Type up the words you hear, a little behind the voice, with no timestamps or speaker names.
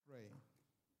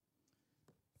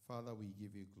Father, we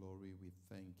give you glory. We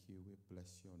thank you. We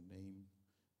bless your name.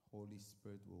 Holy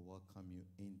Spirit, we welcome you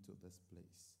into this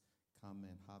place. Come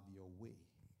and have your way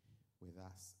with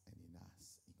us and in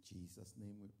us. In Jesus'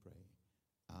 name we pray.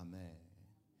 Amen.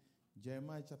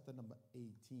 Jeremiah chapter number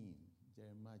 18.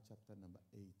 Jeremiah chapter number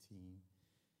 18.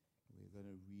 We're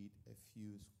going to read a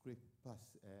few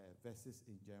verses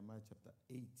in Jeremiah chapter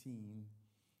 18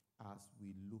 as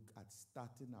we look at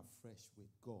starting afresh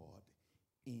with God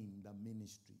in the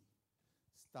ministry.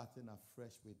 Starting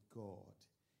afresh with God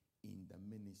in the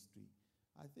ministry.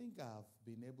 I think I've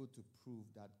been able to prove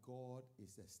that God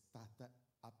is a starter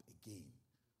up again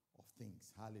of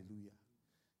things. Hallelujah.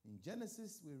 In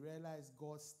Genesis, we realize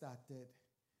God started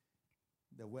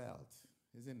the world,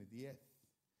 isn't it? The earth.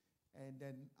 And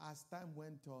then as time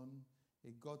went on,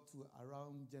 it got to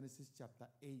around Genesis chapter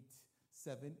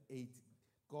 7, 8.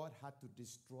 God had to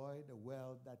destroy the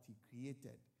world that he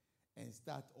created and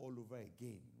start all over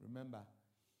again. Remember,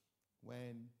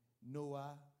 when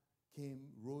Noah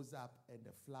rose up and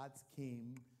the floods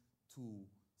came to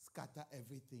scatter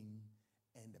everything.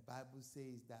 And the Bible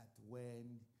says that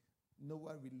when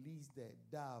Noah released the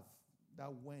dove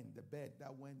the bird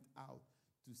that went out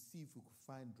to see if we could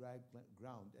find dry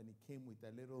ground, and it came with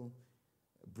a little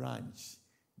branch,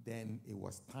 then it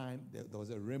was time. There was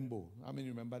a rainbow. How many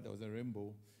remember there was a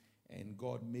rainbow? And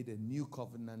God made a new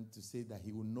covenant to say that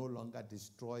he will no longer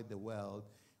destroy the world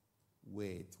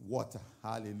with water.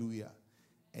 Hallelujah.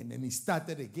 And then he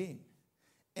started again.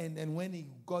 And then when he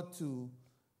got to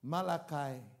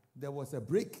Malachi, there was a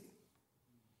break.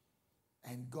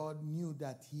 And God knew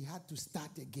that he had to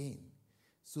start again.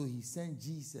 So he sent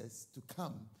Jesus to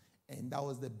come. And that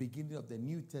was the beginning of the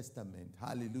New Testament.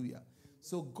 Hallelujah.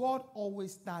 So God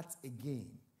always starts again.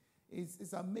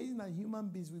 It's amazing that human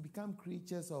beings, we become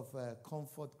creatures of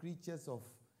comfort, creatures of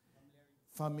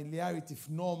familiarity, if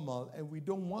normal, and we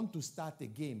don't want to start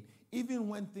again. Even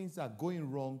when things are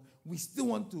going wrong, we still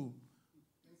want to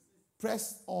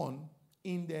press on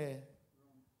in the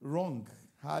wrong.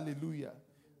 Hallelujah.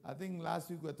 I think last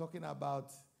week we were talking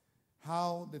about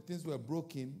how the things were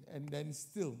broken, and then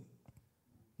still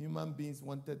human beings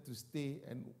wanted to stay.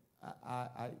 And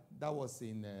that was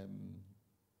in...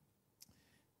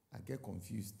 I get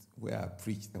confused where I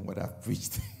preached and what I've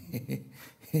preached.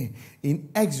 In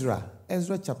Ezra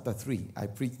chapter 3, I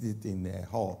preached it in the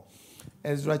hall.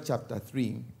 Ezra chapter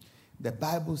 3, the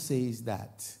Bible says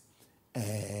that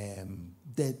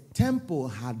the temple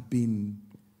had been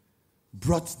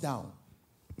brought down,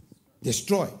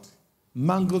 destroyed,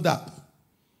 mangled up.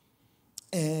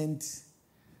 And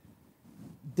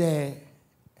the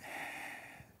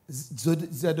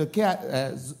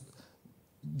Zedekiah...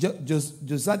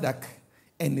 Josadak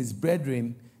and his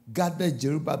brethren gathered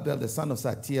Jerubbaal, the son of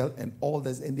Saltiel, and all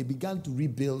this, and they began to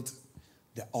rebuild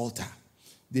the altar.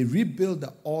 They rebuilt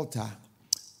the altar,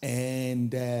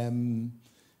 and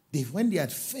when they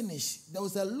had finished, there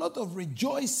was a lot of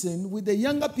rejoicing with the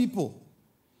younger people.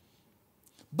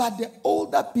 But the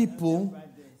older people,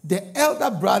 the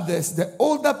elder brothers, the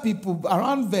older people,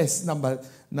 around verse number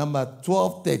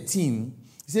 12, 13,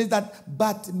 it says that,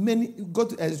 but many, go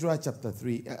to Ezra chapter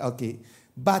 3, okay.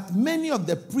 But many of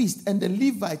the priests and the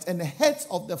Levites and the heads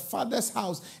of the father's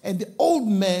house and the old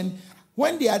men,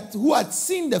 who had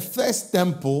seen the first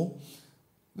temple,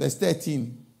 verse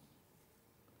 13,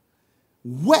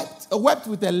 wept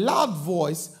with a loud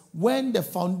voice when the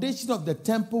foundation of the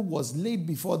temple was laid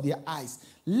before their eyes.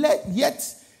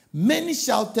 Yet many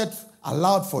shouted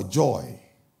aloud for joy.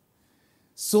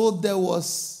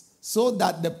 So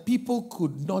that the people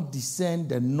could not discern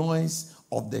the noise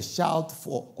of the shout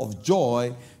of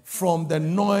joy from the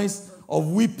noise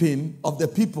of weeping of the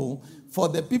people. For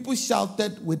the people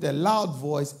shouted with a loud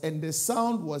voice, and the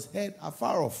sound was heard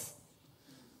afar off.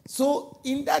 So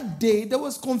in that day, there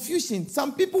was confusion.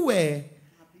 Some people were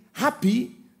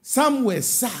happy, some were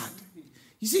sad.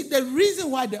 You see, the reason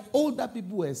why the older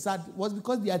people were sad was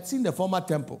because they had seen the former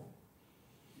temple.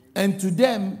 And to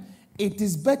them, it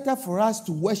is better for us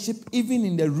to worship even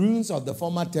in the ruins of the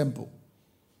former temple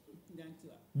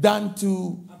than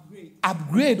to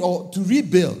upgrade or to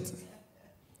rebuild.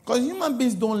 Because human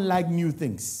beings don't like new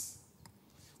things.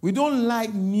 We don't like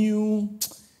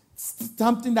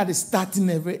something that is starting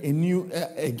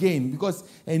again. Because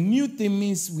a new thing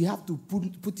means we have to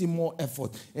put in more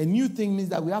effort. A new thing means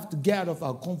that we have to get out of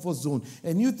our comfort zone.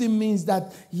 A new thing means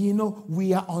that,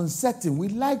 we are uncertain. We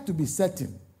like to be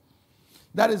certain.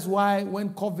 That is why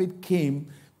when COVID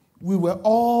came, we were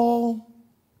all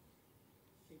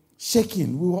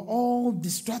shaking. We were all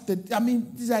distracted. I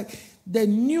mean, it's like the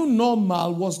new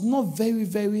normal was not very,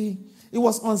 very... It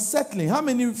was unsettling. How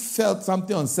many felt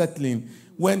something unsettling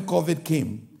when COVID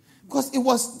came?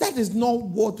 Because that is not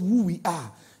who we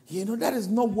are. That is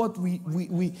not what we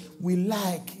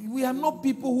like. We are not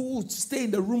people who would stay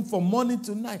in the room from morning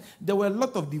to night. There were a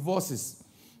lot of divorces.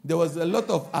 There was a lot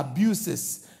of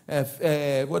abuses,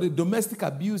 domestic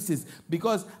abuses,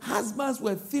 because husbands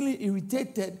were feeling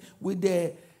irritated with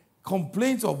the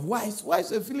complaints of wives.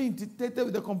 Wives were feeling irritated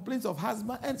with the complaints of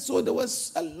husbands. And so there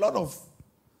was a lot of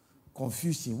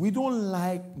confusion. We don't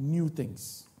like new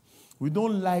things. We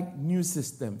don't like new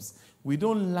systems. We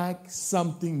don't like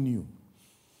something new.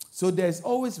 So there's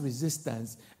always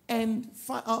resistance. And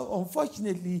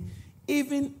unfortunately,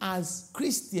 even as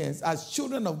Christians, as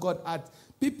children of God, as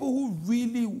people who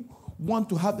really want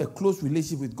to have a close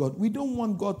relationship with God, we don't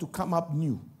want God to come up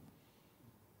new.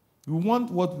 We want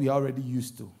what we are already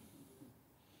used to.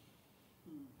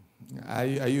 Are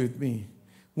you with me?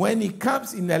 When he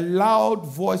comes in a loud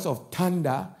voice of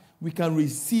thunder, we can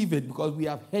receive it because we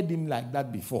have heard him like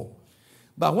that before.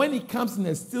 But when he comes in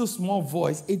a still small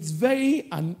voice, it's very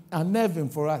unnerving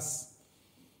for us.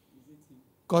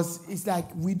 Because it's like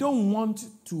we don't want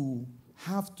to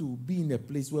have to be in a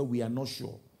place where we are not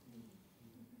sure.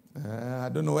 I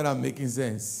don't know whether I'm making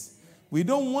sense. We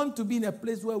don't want to be in a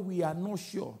place where we are not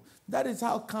sure. That is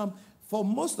how come for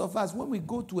most of us, when we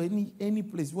go to any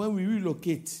place, when we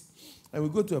relocate and we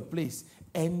go to a place,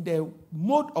 and the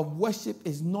mode of worship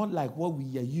is not like what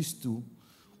we are used to,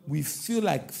 we feel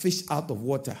like fish out of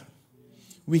water.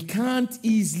 We can't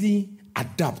easily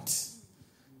adapt.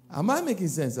 Am I making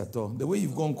sense at all? The way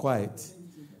you've gone quiet.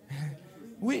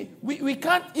 We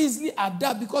can't easily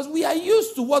adapt because we are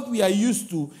used to what we are used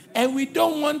to, and we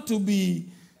don't want to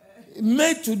be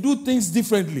made to do things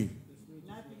differently.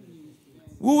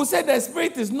 We will say the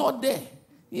Spirit is not there.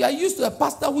 You are used to a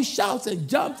pastor who shouts and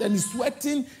jumps and is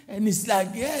sweating and is like,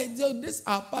 yeah, this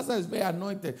our pastor is very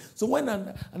anointed. So when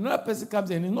another person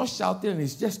comes and he's not shouting and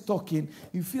he's just talking,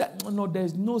 you feel like, no,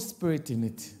 there's no spirit in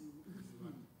it.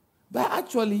 But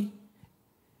actually,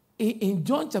 in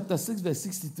John chapter 6, verse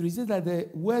 63, it says that the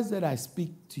words that I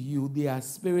speak to you, they are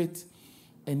spirit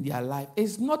and they are life.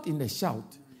 It's not in the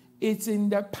shout. It's in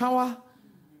the power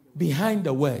behind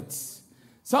the words.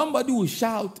 Somebody will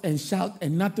shout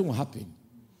and nothing will happen.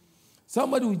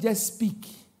 Somebody will just speak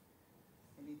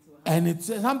and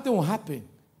something will happen.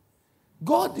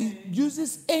 God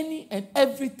uses any and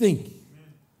everything.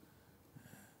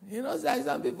 Like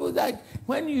some people, like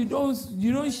when you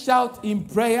don't shout in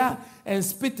prayer and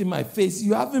spit in my face,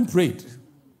 you haven't prayed.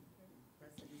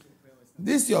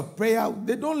 This is your prayer.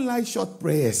 They don't like short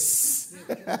prayers.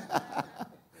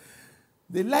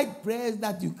 They like prayers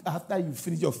that after you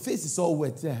finish, your face is all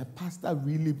wet. Pastor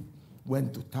really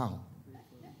went to town.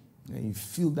 And you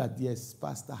feel that, yes,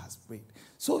 pastor has prayed.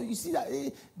 So you see that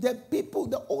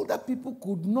the older people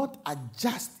could not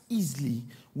adjust easily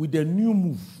with the new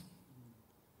move.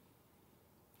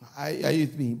 Are you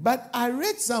with me? But I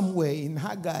read somewhere in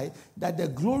Haggai that the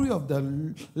glory of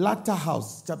the latter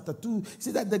house, chapter 2,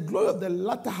 says that the glory of the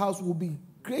latter house will be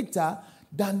greater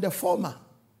than the former.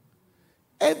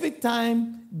 Every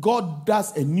time God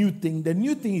does a new thing, the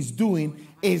new thing he's doing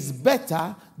is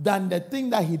better than the thing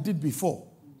that he did before.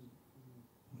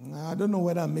 I don't know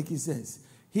whether I'm making sense.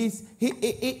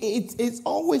 It's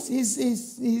always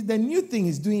the new thing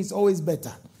he's doing is always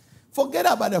better. Forget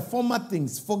about the former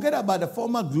things. Forget about the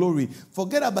former glory.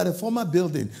 Forget about the former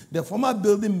building. The former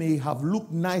building may have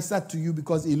looked nicer to you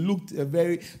because it looked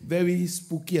very, very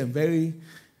spooky and very,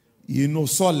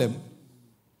 solemn.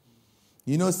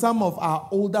 Some of our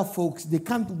older folks, they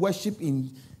can't worship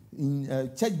in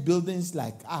church buildings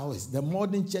like ours, the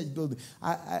modern church building.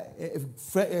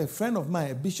 A friend of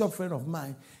mine, a bishop friend of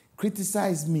mine,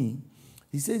 criticized me.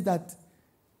 He says that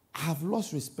I have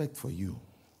lost respect for you.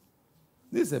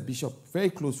 This is a bishop, very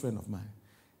close friend of mine,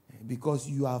 because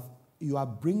you are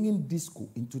bringing disco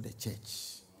into the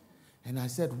church. And I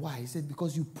said, why? He said,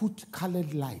 because you put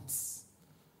colored lights.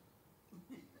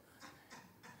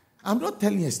 I'm not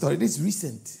telling a story. This is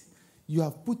recent. You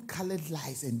have put colored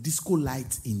lights and disco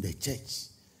lights in the church.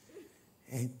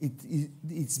 And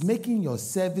it's making your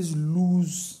service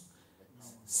lose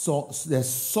the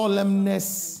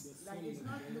solemnness.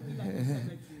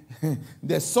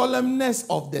 The solemnness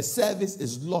of the service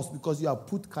is lost because you have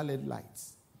put colored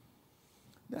lights.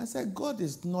 Then I said, God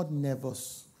is not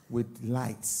nervous with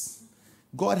lights.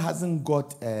 God hasn't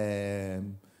got,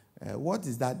 what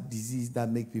is that disease that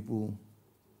makes people...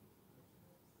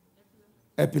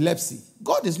 Epilepsy.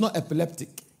 God is not epileptic.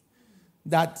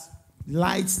 That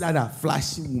lights that are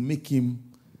flashing will make him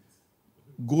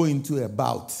go into a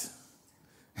bout.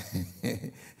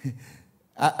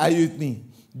 Are you with me?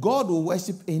 God will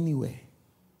worship anywhere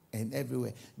and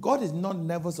everywhere. God is not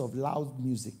nervous of loud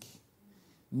music.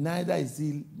 neither is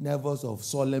he nervous of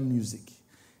solemn music.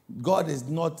 God is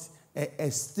not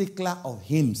a stickler of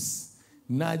hymns,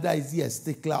 neither is he a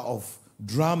stickler of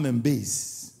drum and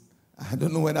bass. I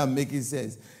don't know whether I'm making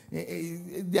sense.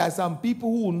 There are some people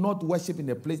who will not worship in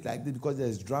a place like this because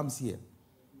there's drums here.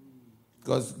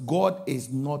 Because God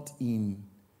is not in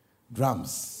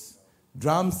drums.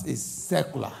 Drums is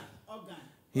secular.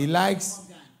 He likes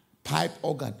pipe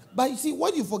organ. But you see,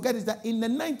 what you forget is that in the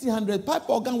 1900s, pipe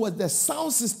organ was the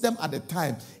sound system at the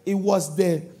time. It was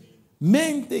the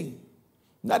main thing.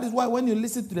 That is why when you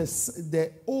listen to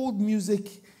the old music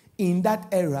in that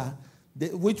era,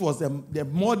 which was the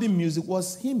modern music,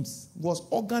 was hymns, was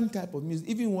organ type of music,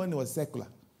 even when it was secular.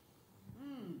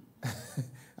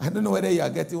 I don't know whether you are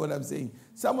getting what I'm saying.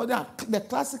 Some of the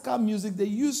classical music, they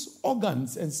use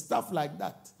organs and stuff like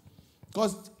that.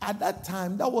 Because at that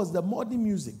time, that was the modern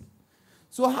music.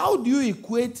 So how do you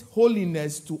equate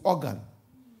holiness to organ?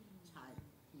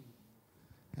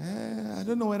 I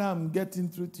don't know whether I'm getting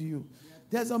through to you.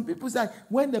 There are some people say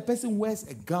when the person wears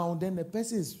a gown, then the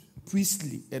person is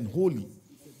priestly and holy.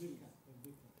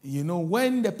 You know,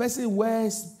 when the person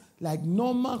wears like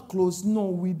normal clothes, no,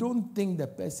 we don't think the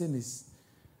person is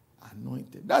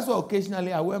anointed. That's why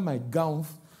occasionally I wear my gown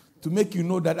to make you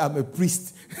know that I'm a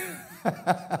priest.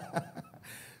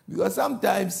 Because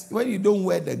sometimes when you don't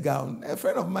wear the gown, a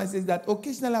friend of mine says that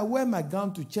occasionally I wear my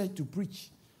gown to church to preach.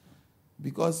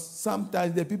 Because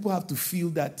sometimes the people have to feel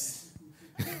that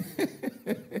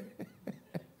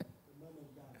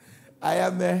I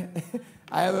am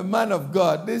a man of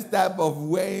God. This type of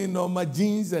wearing normal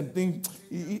jeans and things,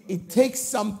 it takes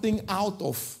something out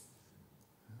of.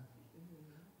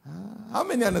 How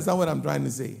many understand what I'm trying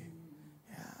to say?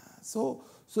 Yeah. So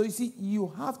you see, you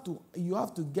have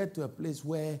to get to a place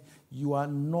where you are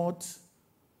not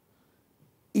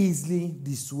easily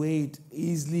dissuaded,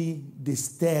 easily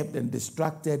disturbed and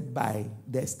distracted by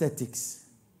the aesthetics.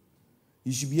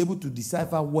 You should be able to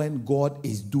decipher when God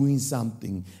is doing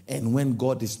something and when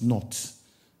God is not.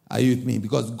 Are you with me?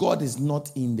 Because God is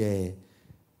not in the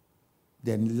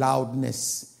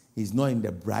loudness. He's not in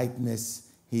the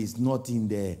brightness. He's not in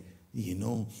the,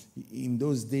 in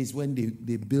those days when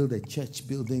they build a church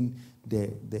building,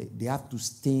 they have to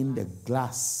stain the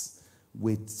glass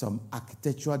with some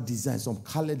architectural designs, some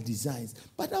colored designs.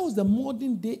 But that was the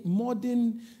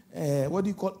modern,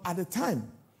 at the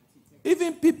time.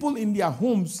 Even people in their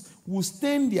homes will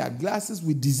stain their glasses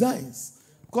with designs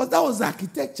because that was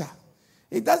architecture.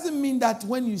 It doesn't mean that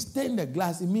when you stain the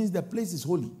glass, it means the place is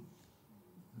holy.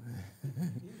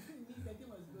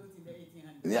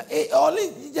 Yeah,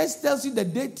 it just tells you the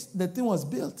date the thing was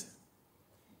built.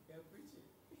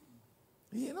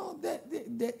 You know,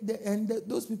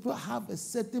 those people have a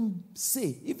certain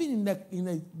say. Even in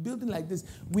a building like this,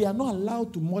 we are not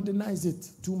allowed to modernize it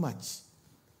too much.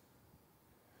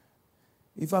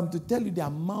 If I'm to tell you the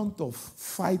amount of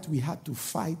fight we had to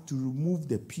fight to remove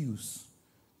the pews,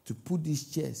 to put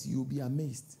these chairs, you'll be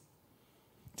amazed.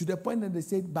 To the point that they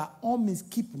said, by all means,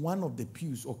 keep one of the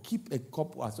pews or keep a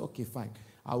couple. I said, okay, fine.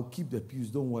 I'll keep the pews,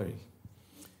 don't worry.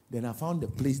 Then I found a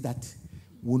place that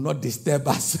will not disturb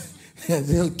us. I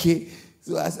said, okay.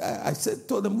 So I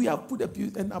told them, we have put the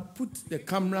pews, and I put the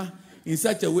camera in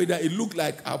such a way that it looked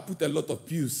like I put a lot of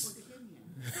pews.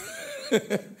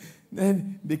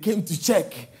 Then they came to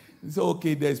check. So,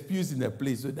 okay, there's pews in the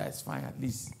place, so that's fine. At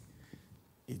least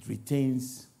it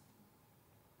retains.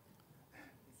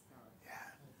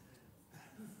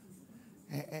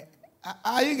 Yeah.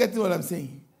 Are you getting what I'm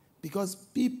saying? Because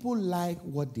people like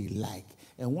what they like.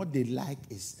 And what they like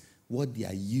is what they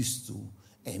are used to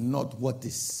and not what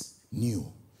is new.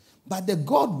 But the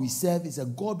God we serve is a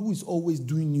God who is always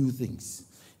doing new things.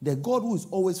 The God who is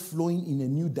always flowing in a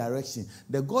new direction.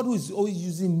 The God who is always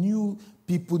using new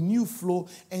people, new flow.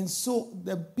 And so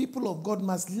the people of God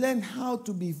must learn how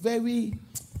to be very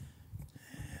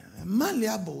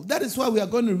malleable. That is why we are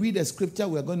going to read a scripture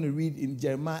we are going to read in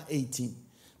Jeremiah 18.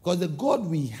 Because the God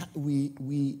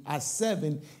we are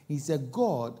serving is a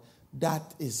God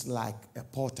that is like a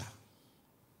potter.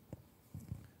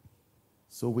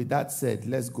 So with that said,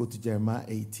 let's go to Jeremiah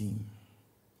 18.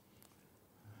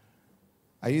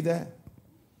 Are you there?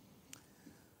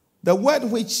 The word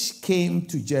which came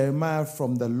to Jeremiah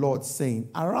from the Lord, saying,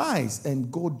 arise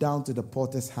and go down to the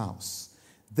potter's house.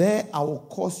 There I will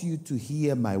cause you to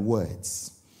hear my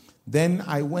words. Then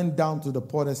I went down to the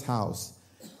potter's house,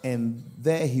 and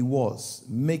there he was,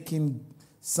 making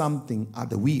something at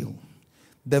the wheel.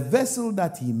 The vessel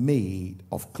that he made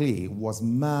of clay was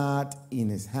marred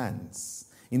in his hands,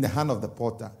 in the hand of the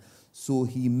potter. So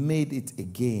he made it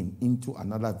again into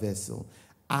another vessel,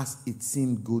 as it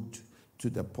seemed good to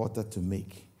the potter to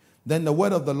make. Then the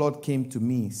word of the Lord came to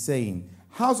me, saying,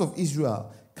 House of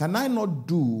Israel, can I not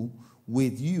do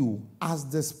with you as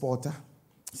this potter?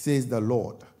 Says the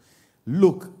Lord.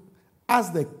 Look,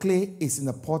 as the clay is in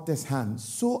the potter's hand,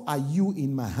 so are you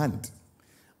in my hand,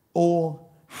 O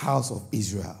house of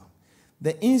Israel.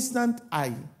 The instant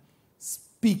I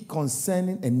speak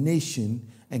concerning a nation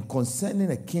and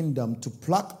concerning a kingdom to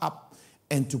pluck up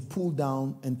and to pull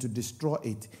down and to destroy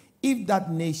it, if that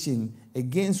nation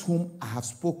against whom I have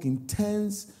spoken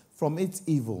turns from its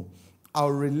evil,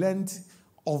 I'll relent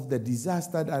of the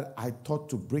disaster that I thought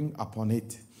to bring upon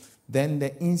it. Then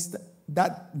the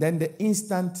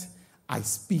instant I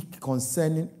speak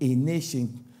concerning a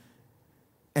nation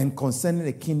and concerning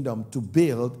a kingdom to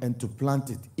build and to plant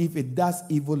it, if it does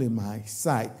evil in my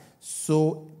sight,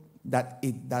 so that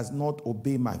it does not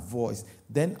obey my voice,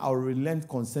 then I'll relent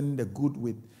concerning the good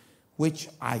with which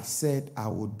I said I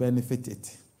would benefit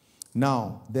it.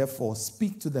 Now, therefore,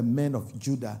 speak to the men of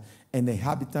Judah and the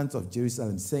inhabitants of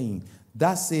Jerusalem, saying,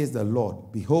 Thus says the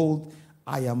Lord, Behold,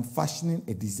 I am fashioning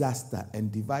a disaster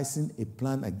and devising a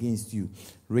plan against you.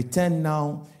 Return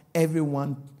now,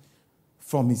 everyone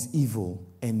from his evil,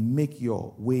 and make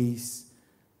your ways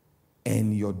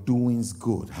and your doings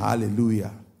good.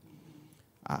 Hallelujah.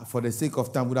 For the sake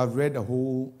of time, we would have read the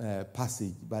whole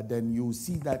passage, but then you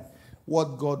see that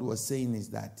what God was saying is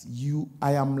that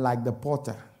I am like the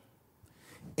potter,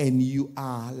 and you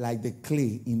are like the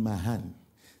clay in my hand.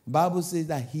 The Bible says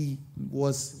that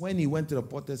when he went to the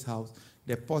potter's house,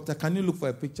 the potter, can you look for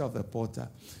a picture of the potter?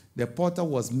 The potter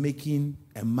was making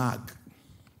a mug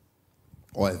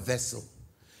or a vessel.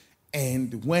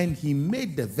 And when he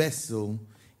made the vessel,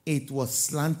 it was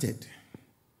slanted.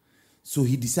 So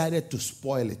he decided to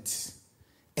spoil it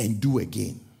and do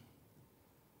again.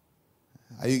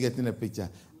 Are you getting a picture?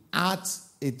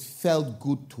 It felt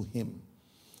good to him,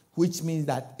 which means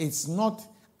that it's not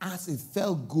as it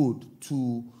felt good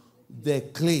to the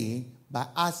clay, but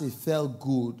as it felt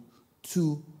good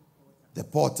to the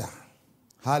potter.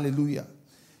 Hallelujah.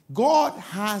 God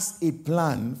has a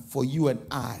plan for you and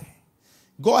I.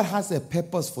 God has a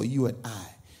purpose for you and I.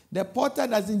 The potter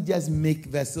doesn't just make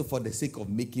vessel for the sake of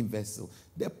making vessel.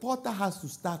 The potter has to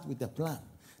start with a plan.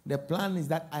 The plan is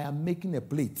that I am making a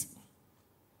plate,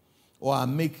 or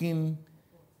I'm making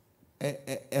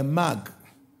a mug,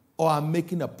 or I'm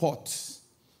making a pot.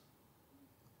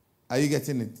 Are you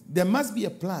getting it? There must be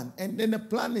a plan. And then the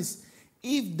plan is,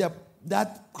 if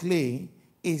that clay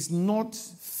is not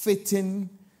fitting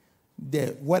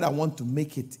what I want to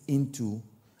make it into,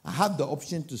 I have the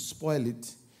option to spoil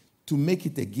it, to make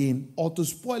it again, or to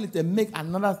spoil it and make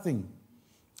another thing.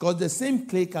 Because the same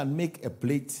clay can make a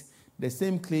plate. The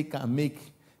same clay can make,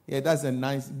 that's a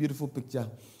nice, beautiful picture.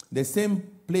 The same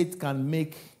plate can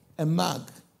make a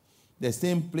mug. The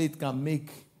same plate can make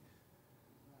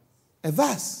a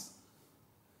vase.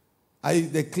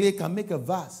 The clay can make a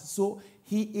vase. So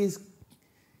he is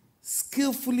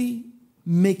skillfully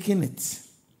making it.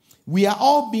 We are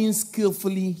all being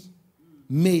skillfully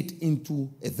made into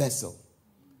a vessel.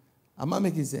 Am I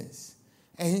making sense?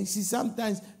 And see,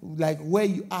 sometimes, like where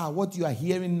you are, what you are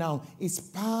hearing now is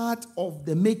part of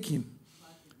the making.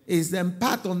 Is then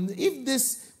part of, if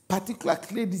this particular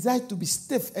clay decides to be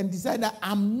stiff and decide that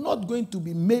I'm not going to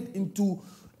be made into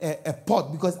a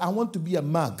pot because I want to be a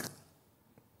mug.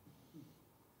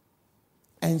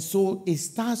 And so it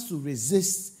starts to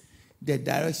resist the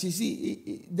direction.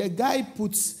 See, the guy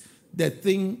puts the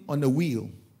thing on the wheel.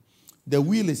 The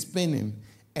wheel is spinning.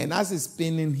 And as it's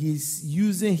spinning, he's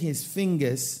using his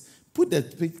fingers. Put the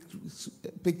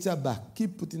picture back.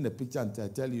 Keep putting the picture until I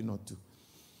tell you not to.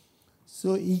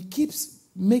 So he keeps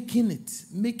making it.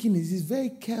 He's very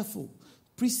careful.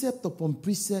 Precept upon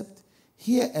precept.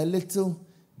 Here a little,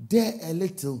 there a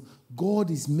little. God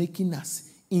is making us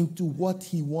into what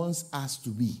he wants us to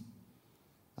be.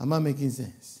 Am I making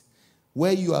sense?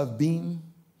 Where you have been,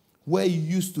 where you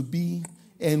used to be,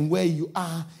 and where you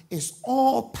are is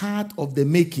all part of the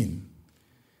making.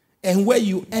 And where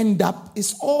you end up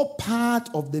is all part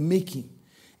of the making.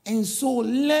 And so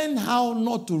learn how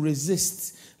not to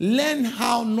resist. Learn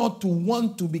how not to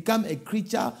want to become a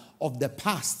creature of the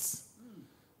past.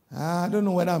 I don't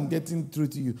know whether I'm getting through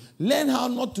to you. Learn how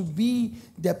not to be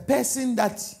the person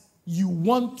that you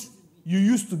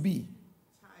used to be.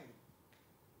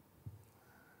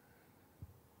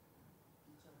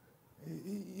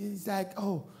 It's like,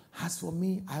 as for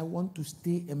me, I want to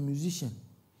stay a musician.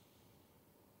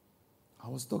 I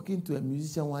was talking to a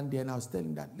musician one day and I was telling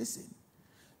him that, listen,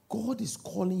 God is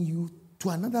calling you to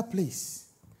another place.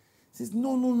 He says,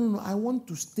 no, I want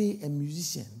to stay a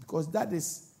musician because that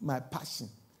is my passion.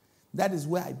 That is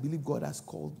where I believe God has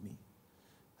called me.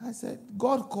 I said,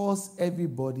 God calls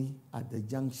everybody at the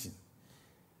junction.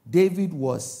 David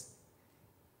was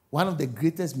one of the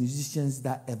greatest musicians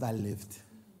that ever lived.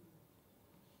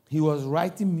 He was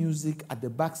writing music at the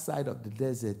backside of the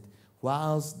desert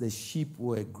whilst the sheep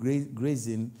were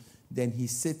grazing. Then he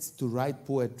sits to write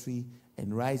poetry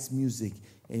and writes music.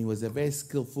 And he was a very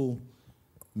skillful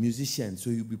musician.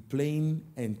 So he'll be playing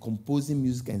and composing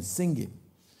music and singing.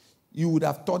 You would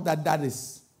have thought that that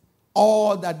is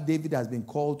all that David has been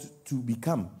called to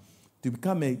become. To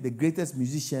become the greatest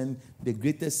musician, the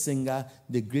greatest singer,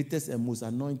 the greatest and most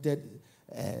anointed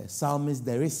psalmist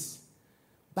there is.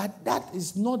 But that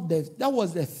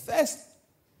was the first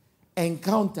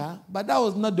encounter, but that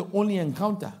was not the only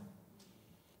encounter.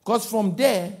 Because from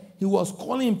there, he was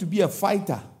calling him to be a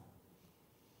fighter.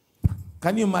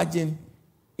 Can you imagine?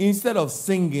 Instead of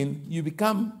singing, you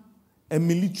become a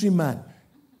military man.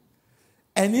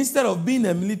 And instead of being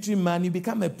a military man, you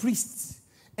become a priest.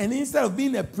 And instead of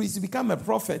being a priest, you become a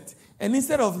prophet. And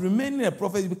instead of remaining a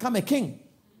prophet, you become a king.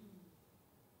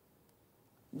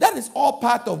 That is all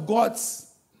part of God's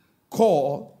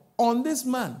call on this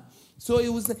man. So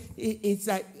it's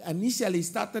like initially it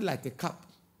started like a cup.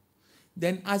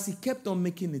 Then as he kept on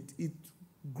making it, it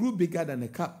grew bigger than a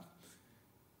cup.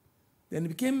 Then it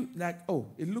became like, oh,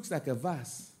 it looks like a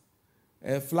vase.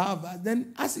 A flower vase.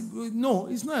 Then as it grew, no,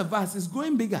 it's not a vase, it's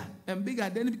growing bigger and bigger.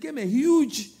 Then it became a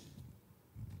huge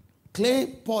clay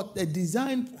pot, a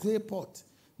designed clay pot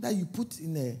that you put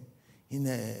in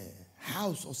a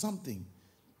house or something.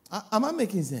 Am I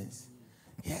making sense?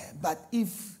 Yeah, but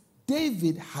if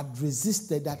David had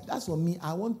resisted that, that's for me,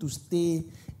 I want to stay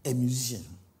a musician.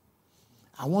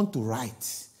 I want to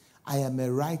write. I am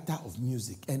a writer of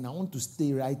music, and I want to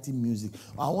stay writing music.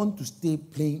 I want to stay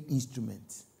playing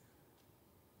instruments.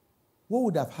 What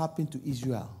would have happened to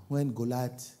Israel when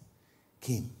Goliath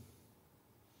came?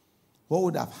 What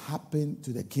would have happened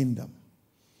to the kingdom?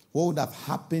 What would have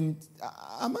happened?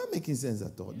 Am I making sense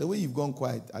at all? The way you've gone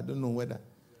quiet, I don't know whether.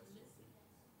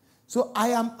 So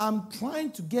I'm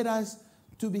trying to get us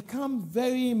to become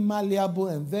very malleable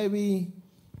and very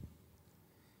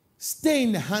stay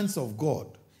in the hands of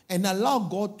God and allow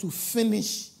God to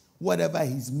finish whatever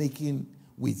he's making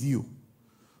with you.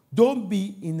 Don't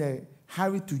be in a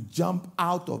hurry to jump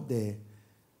out of the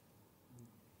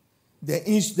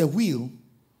wheel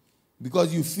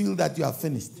because you feel that you are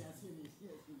finished.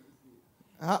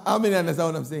 How many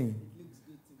understand what I'm saying?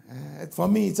 For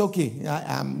me, it's okay.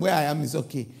 Where I am is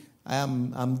okay.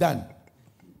 I'm done.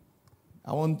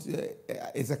 I want,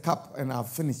 it's a cup and I've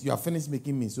finished. You have finished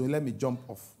making me, so let me jump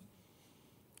off.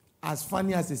 As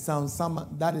funny as it sounds,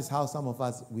 that is how some of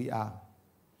us we are.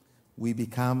 We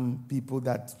become people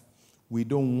that we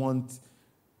don't want,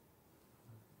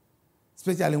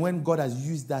 especially when God has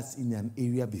used us in an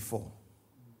area before.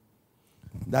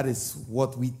 That is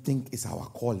what we think is our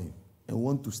calling, and we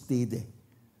want to stay there.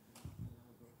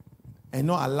 And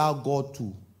not allow God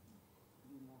to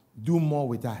do more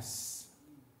with us.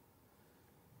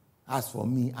 As for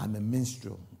me, I'm a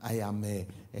minstrel. I am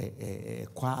a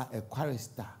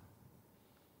chorister.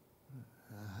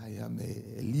 I am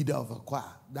a leader of a choir.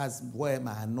 That's where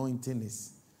my anointing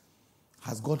is.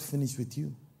 Has God finished with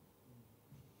you?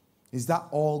 Is that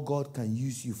all God can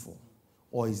use you for?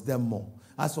 Or is there more?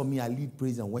 As for me, I lead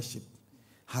praise and worship.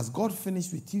 Has God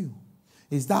finished with you?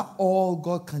 Is that all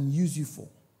God can use you for?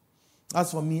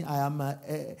 As for me,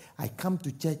 I come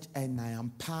to church and I am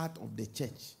part of the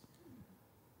church.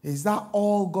 Is that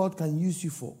all God can use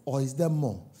you for? Or is there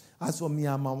more? As for me,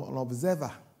 I'm an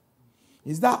observer.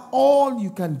 Is that all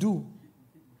you can do?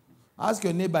 Ask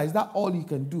your neighbor, is that all you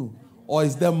can do? Or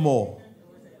is there more?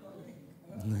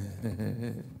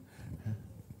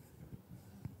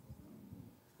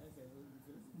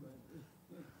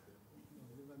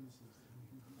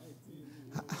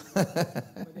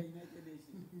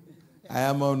 I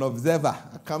am an observer.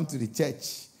 I come to the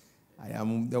church. I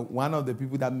am one of the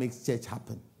people that makes church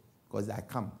happen because I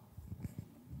come.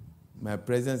 My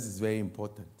presence is very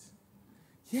important.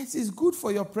 Yes, it's good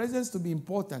for your presence to be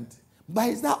important. But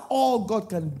is that all God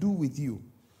can do with you?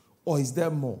 Or is there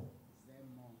more?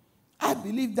 I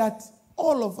believe that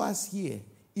all of us here,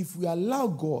 if we allow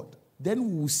God, then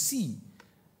we will see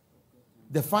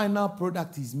the final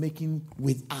product he's making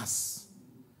with us.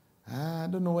 I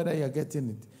don't know whether you're getting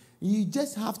it. You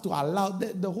just have to allow.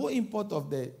 The whole import of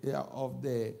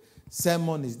the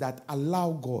sermon is that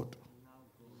allow God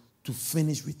to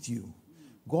finish with you.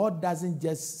 God doesn't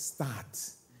just start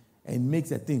and makes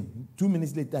a thing. 2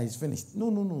 minutes later, he's finished.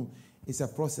 No. It's a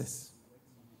process.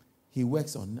 He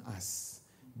works on us.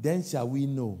 Then shall we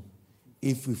know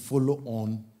if we follow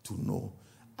on to know.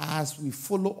 as we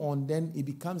follow on, then it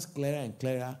becomes clearer and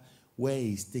clearer where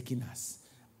he's taking us.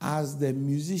 As the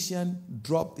musician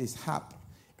dropped his harp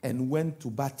and went to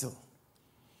battle,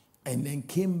 and then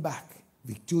came back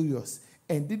victorious,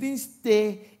 and didn't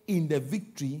stay in the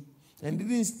victory, and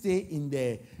didn't stay in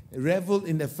the revel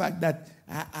in the fact that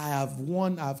I have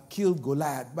won, I've killed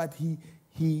Goliath, but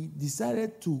he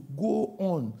decided to go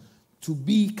on to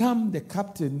become the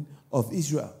captain of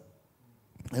Israel,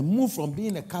 and move from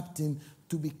being a captain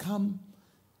to become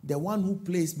the one who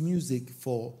plays music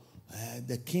for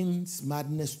the king's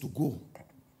madness to go.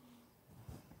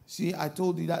 See, I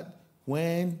told you that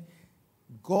when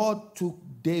God took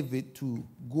David to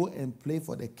go and play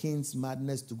for the king's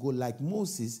madness to go, like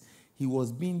Moses, he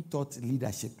was being taught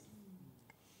leadership.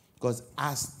 Because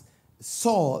as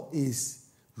Saul is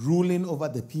ruling over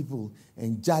the people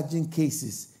and judging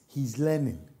cases, he's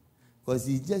learning. Because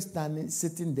he's just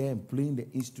sitting there and playing the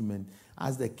instrument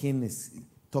as the king is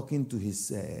talking to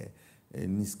his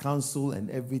council and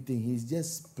everything. He's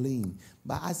just playing.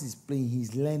 But as he's playing,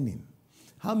 he's learning.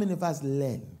 How many of us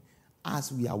learn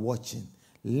as we are watching?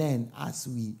 Learn as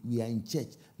we are in church.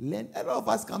 Learn. A lot of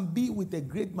us can be with a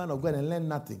great man of God and learn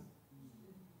nothing.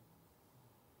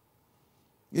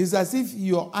 It's as if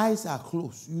your eyes are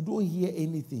closed. You don't hear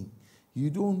anything. You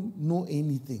don't know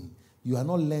anything. You are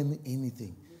not learning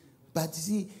anything. But you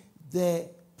see, the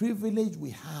privilege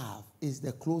we have is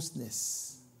the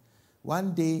closeness.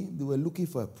 One day, they were looking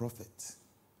for a prophet.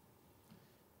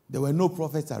 There were no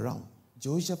prophets around.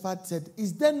 Jehoshaphat said,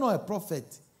 "Is there not a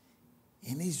prophet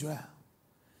in Israel?"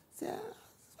 He said,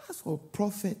 "As for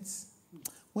prophets,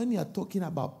 when you are talking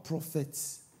about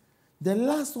prophets, the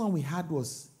last one we had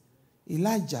was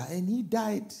Elijah, and he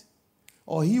died,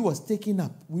 or he was taken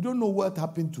up. We don't know what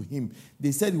happened to him.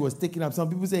 They said he was taken up. Some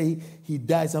people say he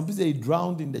died. Some people say he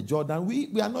drowned in the Jordan.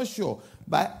 We are not sure,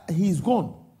 but he's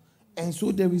gone. And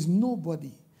so there is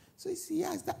nobody." So he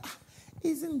asked,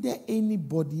 "Isn't there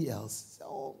anybody else?"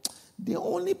 So the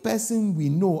only person we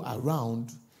know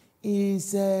around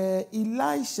is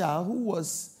Elisha, who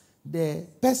was the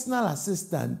personal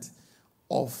assistant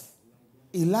of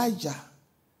Elijah.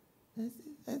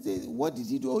 And said, "What did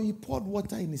he do?" "Oh, he poured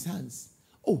water in his hands."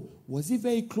 "Oh, was he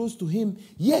very close to him?"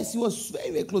 "Yes, he was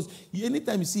very, very close."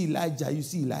 Anytime you see Elijah, you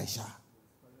see Elisha.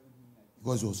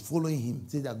 Because he was following him. He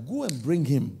said that, "Go and bring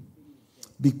him."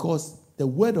 Because the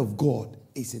word of God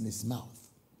is in his mouth.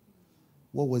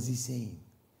 What was he saying?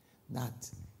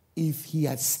 That if he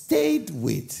had stayed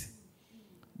with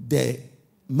the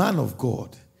man of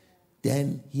God,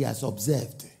 then he has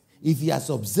observed. If he has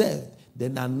observed,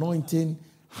 then anointing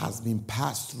has been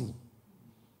passed through.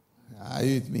 Are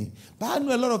you with me? But I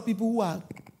know a lot of people who are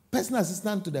personal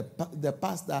assistant to the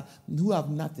pastor who have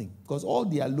nothing. Because all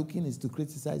they are looking is to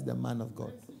criticize the man of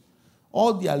God.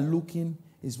 All they are looking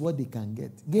is what they can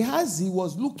get. Gehazi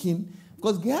was looking,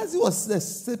 because Gehazi was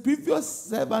the previous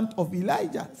servant of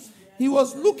Elijah. He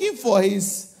was looking for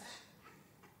his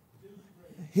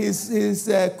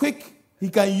quick, he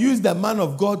can use the man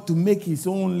of God to make his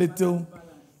own little,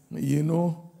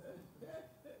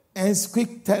 and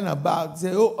quick turnabout.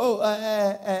 Say,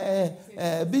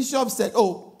 Bishop said,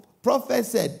 prophet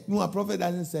said. No, a prophet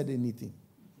hasn't said anything.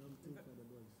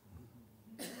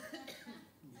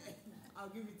 I'll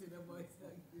give it to the boys.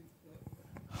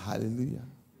 Hallelujah.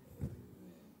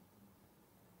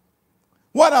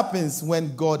 What happens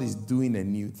when God is doing a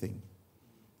new thing?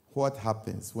 What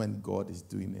happens when God is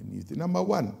doing a new thing? Number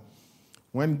one,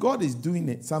 when God is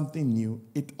doing something new,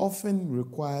 it often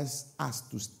requires us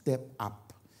to step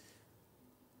up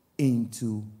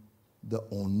into the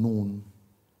unknown,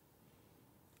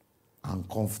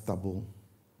 uncomfortable,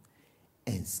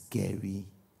 and scary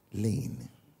lane.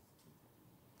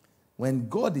 When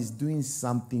God is doing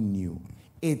something new,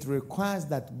 it requires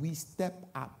that we step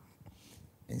up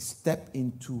and step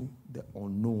into the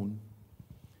unknown,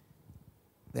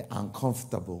 the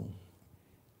uncomfortable,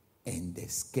 and the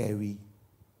scary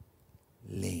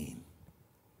lane.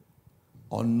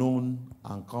 Unknown,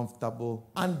 uncomfortable,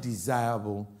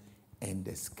 undesirable, and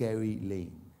the scary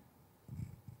lane.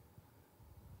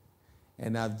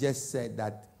 And I've just said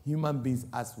that human beings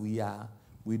as we are,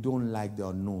 we don't like the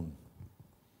unknown.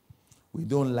 We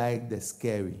don't like the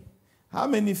scary. How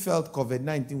many felt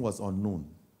COVID-19 was unknown?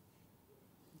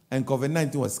 And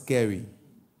COVID-19 was scary?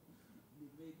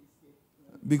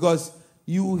 Because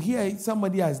you hear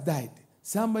somebody has died.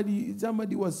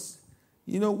 Somebody was,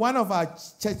 one of our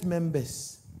church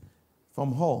members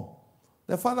from Hall,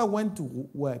 the father went to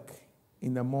work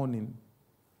in the morning,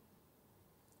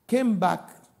 came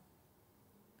back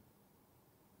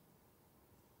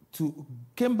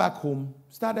home,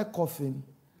 started coughing.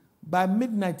 By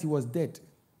midnight, he was dead.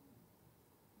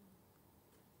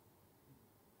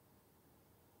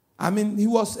 I mean, he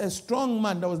was a strong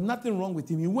man. There was nothing wrong with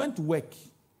him. He went to work,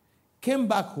 came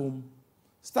back home,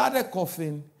 started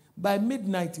coughing. By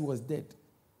midnight, he was dead.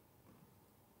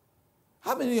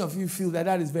 How many of you feel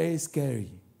that is very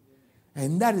scary?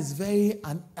 And that is very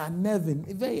unnerving,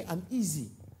 very uneasy.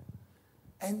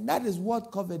 And that is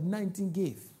what COVID-19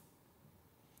 gave.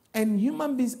 And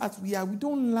human beings, as we are, we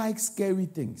don't like scary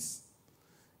things.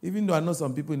 Even though I know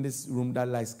some people in this room that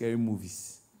like scary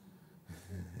movies.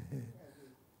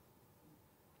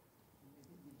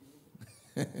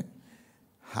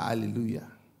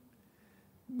 Hallelujah.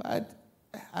 But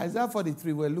Isaiah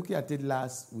 43, we were looking at it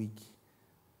last week.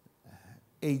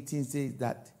 18 says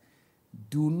that,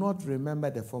 do not remember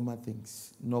the former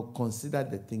things, nor consider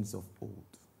the things of old.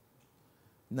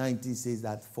 19 says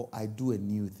that, for I do a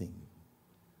new thing.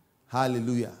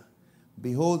 Hallelujah.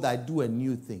 Behold, I do a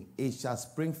new thing. It shall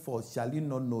spring forth. Shall you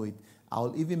not know it? I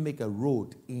will even make a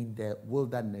road in the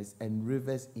wilderness and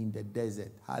rivers in the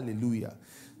desert. Hallelujah.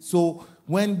 So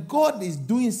when God is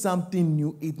doing something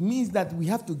new, it means that we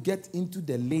have to get into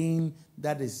the lane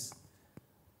that is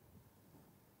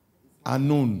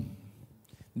unknown.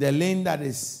 The lane that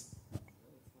is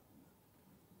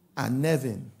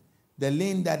unnerving. The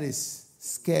lane that is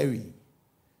scary.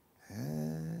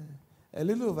 A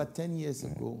little over 10 years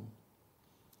ago,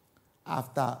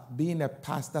 after being a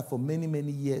pastor for many,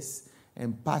 many years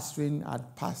and pastoring,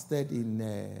 I'd pastored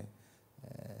in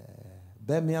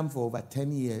Birmingham for over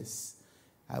 10 years.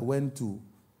 I went to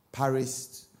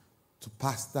Paris to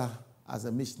pastor as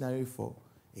a missionary for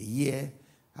a year.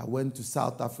 I went to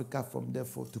South Africa from there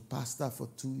to pastor for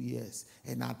 2 years.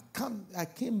 And I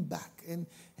came back,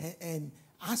 and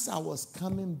as I was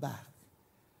coming back,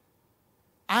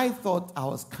 I thought I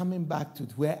was coming back to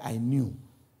where I knew,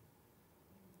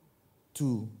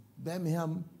 to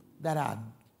Birmingham that I had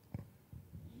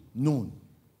known.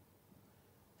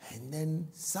 And then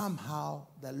somehow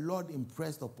the Lord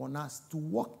impressed upon us to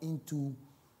walk into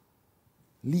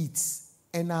Leeds.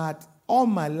 And all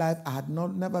my life, I had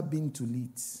never been to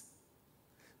Leeds.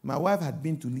 My wife had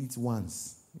been to Leeds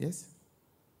once. Yes?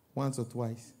 Once or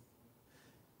twice.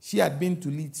 She had been to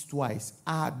Leeds twice.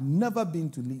 I had never been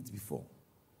to Leeds before.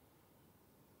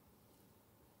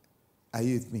 Are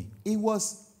you with me? It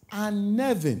was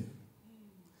unnerving.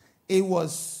 It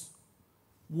was,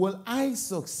 will I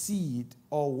succeed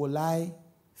or will I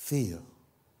fail?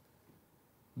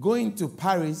 Going to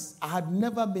Paris, I had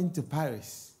never been to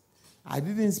Paris. I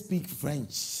didn't speak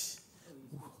French.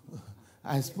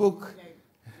 I spoke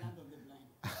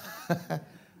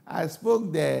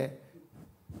the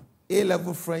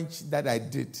A-level French that I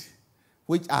did,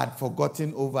 which I had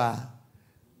forgotten over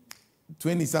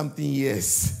 20-something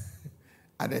years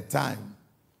at the time.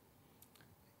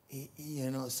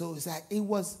 So it's like, it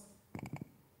was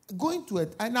going to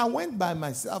it. And I went by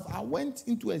myself. I went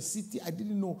into a city I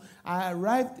didn't know. I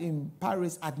arrived in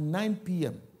Paris at 9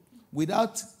 p.m.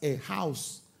 without a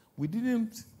house. We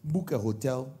didn't book a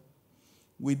hotel.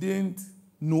 We didn't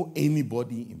know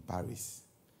anybody in Paris.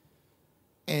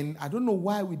 And I don't know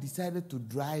why we decided to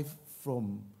drive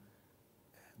from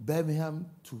Birmingham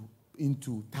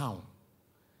into town.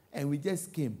 And we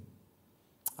just came.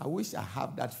 I wish I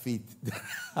had that faith that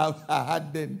I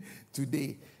had then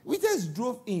today. We just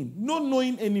drove in, not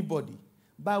knowing anybody.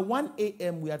 By 1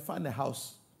 a.m., we had found a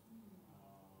house.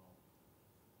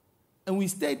 And we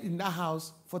stayed in that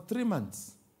house for 3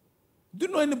 months.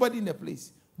 Don't know anybody in the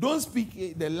place. Don't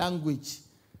speak the language.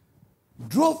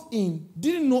 Drove in,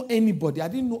 didn't know anybody. I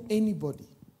didn't know anybody.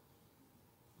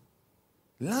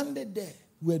 Landed there.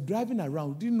 We were driving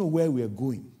around, didn't know where we were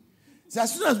going. So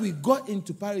as soon as we got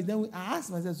into Paris, then I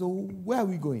asked myself, so where are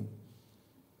we going?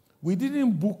 We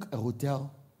didn't book a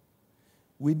hotel.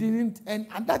 We didn't, and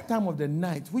at that time of the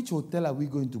night, which hotel are we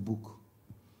going to book?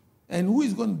 And who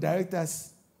is going to direct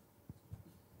us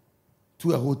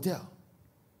to a hotel?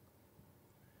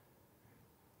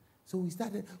 So we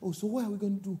started, so what are we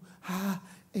going to do?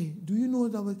 Do you know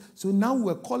that? So now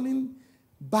we're calling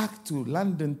back to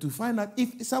London to find out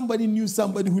if somebody knew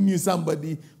somebody who knew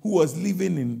somebody who was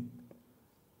living in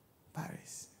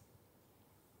Paris.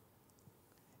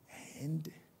 And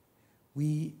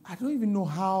I don't even know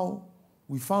how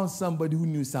we found somebody who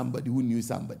knew somebody who knew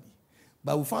somebody.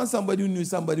 But we found somebody who knew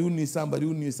somebody who knew somebody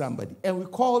who knew somebody. And we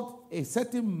called a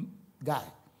certain guy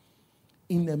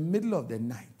in the middle of the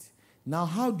night. Now,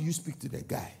 how do you speak to the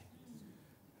guy?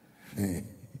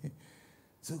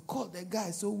 So we called the guy.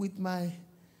 So with my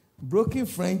broken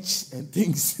French and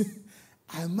things,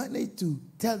 I managed to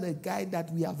tell the guy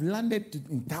that we have landed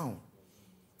in town.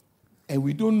 And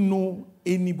we don't know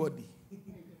anybody.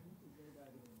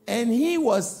 And he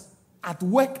was at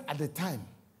work at the time.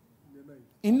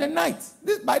 In the night.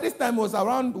 By this time it was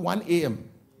around 1 a.m.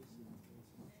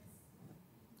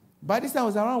 By this time it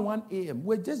was around 1 a.m.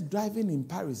 We're just driving in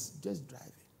Paris, just driving.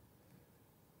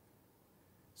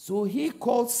 So he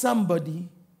called somebody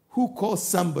who called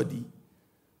somebody,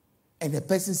 and the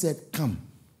person said, come.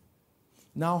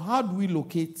 Now, how do we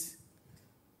locate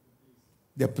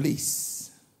the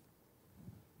place?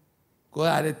 Because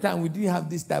at the time, we didn't have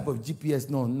this type of GPS,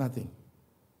 no, nothing.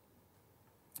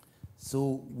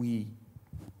 So we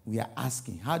are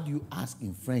asking, how do you ask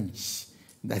in French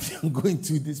that you're going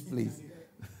to this place?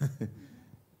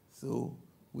 So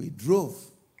we drove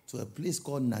to a place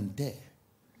called Nanterre.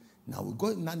 Now we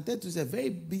go to Nanterre, it's a very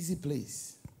busy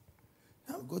place.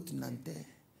 Now we go to Nanterre,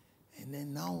 and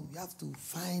then now you have to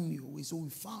find your way. So we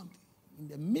found in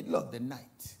the middle of the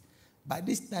night. By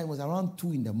this time it was around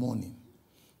 2 in the morning.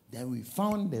 Then we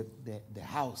found the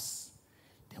house.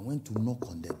 Then went to knock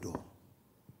on the door.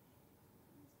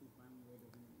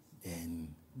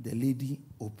 Then the lady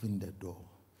opened the door.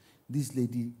 This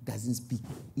lady doesn't speak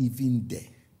even there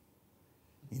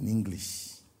in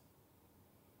English.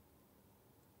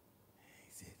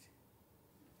 He said,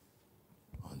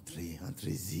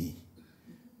 entrez-y.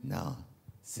 Now,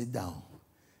 sit down.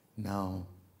 Now,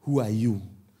 who are you?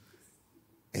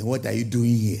 And what are you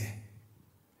doing here?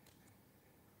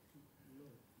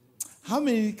 How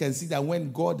many can see that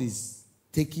when God is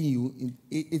taking you,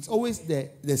 it's always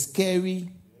the scary,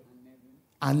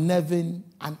 unnerving,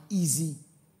 uneasy.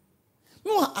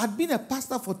 No, I'd been a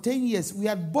pastor for 10 years. We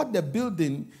had bought the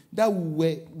building that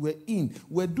we were in.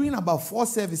 We're doing about 4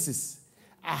 services.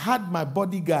 I had my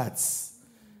bodyguards.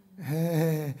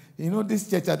 This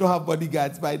church, I don't have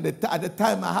bodyguards, but at the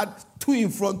time, I had 2 in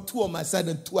front, 2 on my side,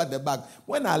 and 2 at the back.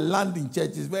 When I land in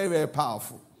church, it's very, very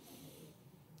powerful.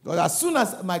 Because as soon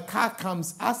as my car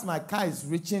comes, as my car is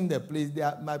reaching the place,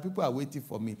 my people are waiting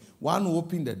for me. One will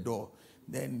open the door.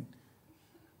 Then,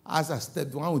 as I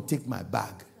step, one will take my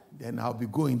bag. Then I'll be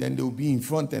going. Then they will be in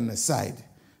front and the side.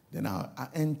 Then I'll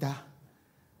enter.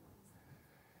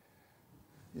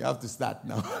 You have to start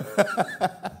now.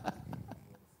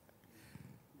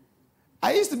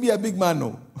 I used to be a big man,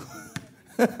 no.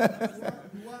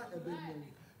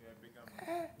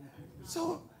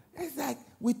 So it's like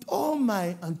with all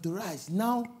my entourage,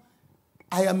 now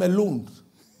I am alone.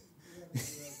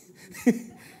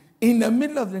 In the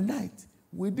middle of the night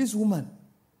with this woman.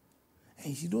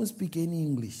 And she don't speak any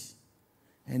English.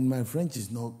 And my French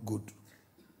is not good.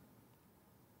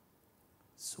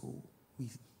 So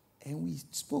we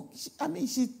spoke.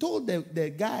 She told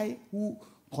the guy who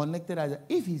connected us,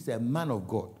 if he's a man of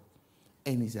God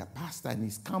and he's a pastor and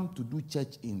he's come to do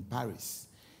church in Paris,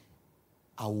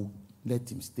 I will let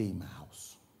him stay in my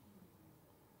house.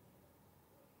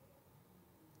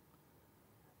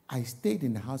 I stayed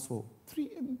in the house for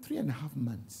 3.5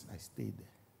 months. I stayed there.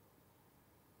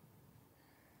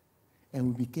 And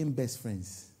we became best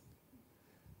friends,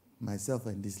 myself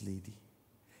and this lady.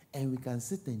 And we can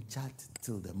sit and chat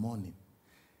till the morning.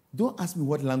 Don't ask me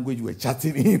what language we're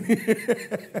chatting in.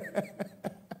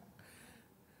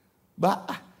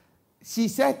 But she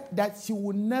said that she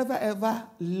would never ever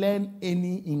learn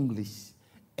any English.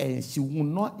 And she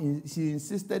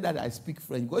insisted that I speak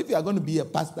French. Because if you are going to be a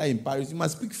pastor in Paris, you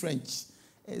must speak French.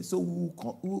 And so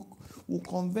we'll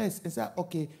converse and say,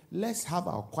 okay, let's have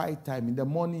our quiet time. In the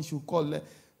morning, she'll call,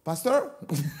 Pastor?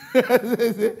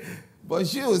 But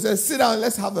she will say, sit down,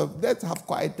 let's have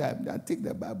quiet time. Now take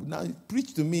the Bible. Now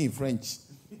preach to me in French.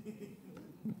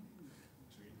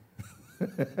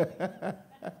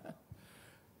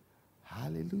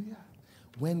 Hallelujah.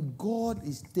 When God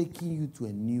is taking you to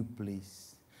a new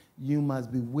place, you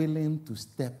must be willing to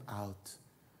step out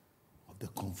of the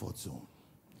comfort zone.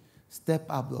 Step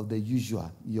out of the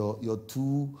usual. Your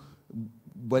 2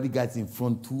 bodyguards in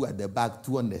front, 2 at the back,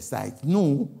 2 on the side.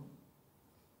 No.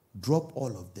 Drop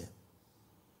all of them.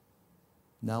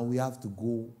 Now we have to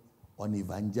go on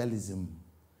evangelism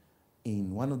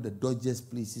in one of the dodgiest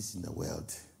places in the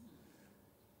world.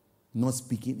 Not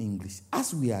speaking English.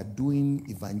 As we are doing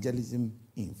evangelism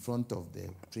in front of the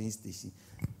train station,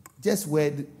 just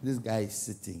where this guy is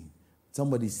sitting,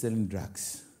 somebody is selling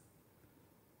drugs.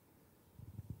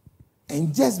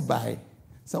 And just by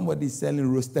somebody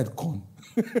selling roasted corn.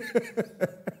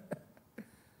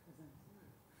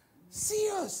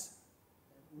 Serious.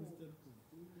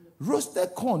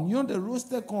 Roasted corn. You know the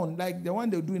roasted corn, like the one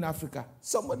they do in Africa.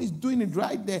 Somebody's doing it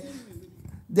right there.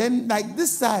 Then like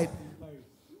this side,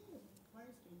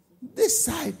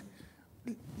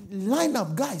 line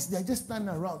up guys, they're just standing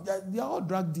around. They're all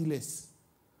drug dealers.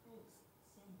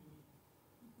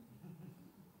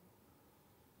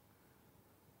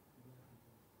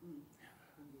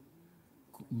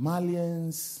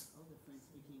 Malians,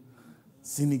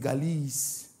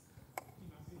 Senegalese,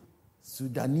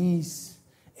 Sudanese,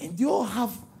 and they all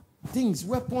have things,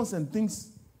 weapons and things.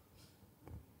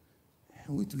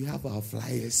 And we have our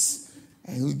flyers.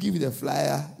 And we give you the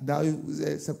flyer. Now,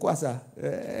 Sekwasa,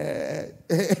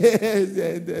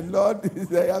 the Lord,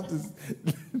 I have to.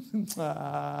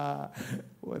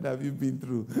 What have you been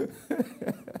through?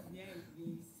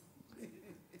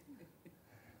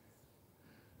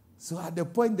 So at the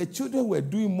point, the children were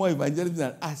doing more evangelism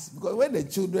than us. Because when the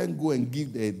children go and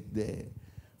give the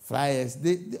flyers,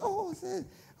 they say, oh,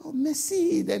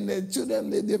 merci. Then the children,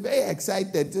 they're very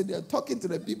excited. So they're talking to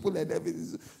the people and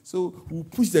everything. So we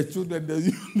push the children.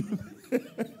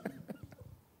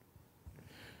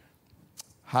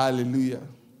 Hallelujah.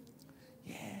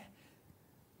 Yeah.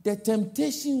 The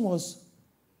temptation was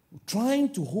trying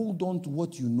to hold on to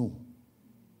what you know.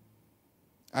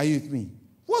 Are you with me?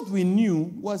 What we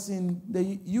knew was in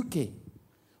the UK.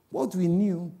 What we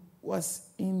knew was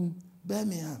in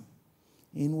Birmingham,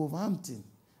 in Wolverhampton.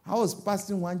 I was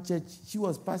pastoring one church. She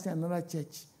was pastoring another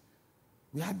church.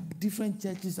 We had different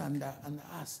churches under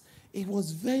us. It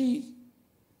was very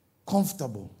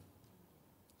comfortable.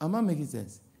 Am I making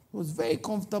sense? It was very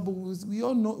comfortable. We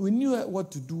all know. We knew what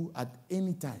to do at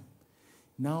any time.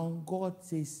 Now God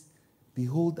says,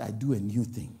 "Behold, I do a new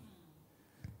thing.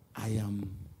 I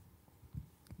am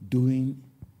doing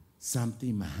something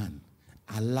in my hand.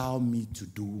 Allow me to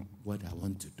do what I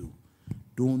want to do.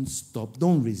 Don't stop.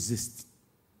 Don't resist."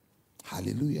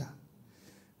 Hallelujah.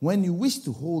 When you wish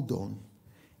to hold on,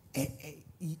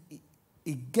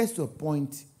 it gets to a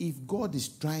point, if God is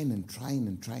trying and trying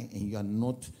and trying and you are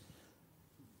not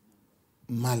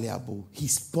malleable, he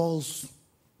spoils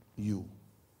you.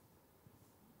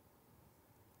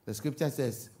 The scripture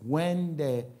says, when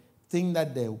the thing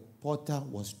that the potter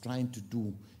was trying to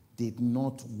do did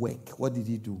not work, what did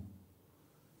he do?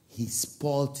 He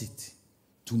spoiled it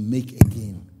to make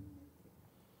again.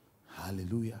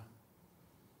 Hallelujah.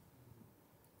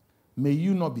 May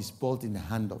you not be spoiled in the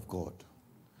hand of God.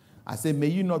 I say, may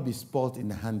you not be spoiled in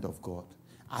the hand of God.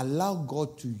 Allow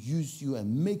God to use you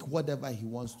and make whatever he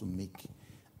wants to make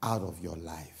out of your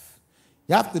life.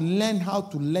 You have to learn how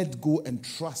to let go and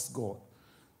trust God.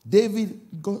 David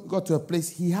got to a place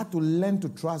he had to learn to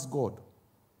trust God.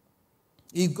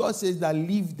 If God says that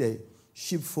leave the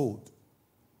sheepfold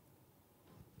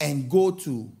and go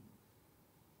to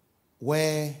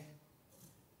where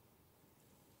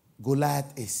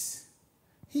Goliath is,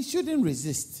 he shouldn't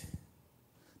resist,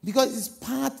 because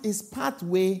it's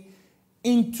pathway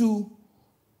into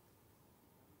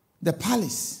the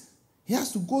palace. He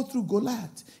has to go through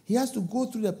Goliath. He has to go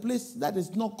through the place that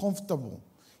is not comfortable.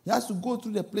 He has to go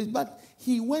through the place, but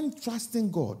he went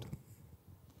trusting God.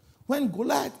 When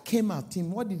Goliath came at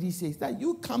him, what did he say? He said,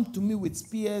 "You come to me with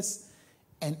spears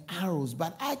and arrows,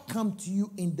 but I come to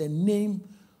you in the name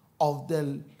of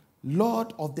the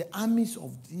Lord of the armies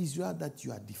of Israel that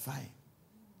you are defying."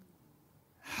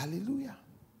 Hallelujah.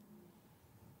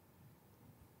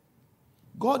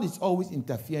 God is always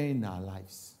interfering in our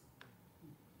lives.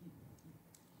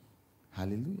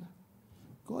 Hallelujah.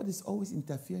 God is always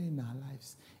interfering in our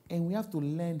lives. And we have to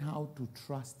learn how to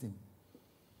trust him.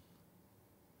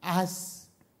 As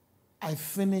I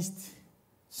finished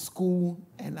school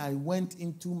and I went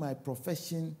into my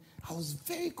profession, I was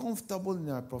very comfortable in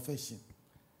my profession.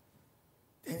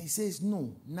 And he says,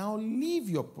 "No, now leave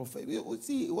your profession."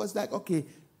 See, it was like, okay,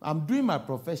 I'm doing my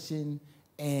profession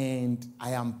and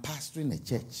I am pastoring a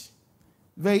church.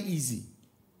 Very easy.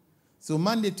 So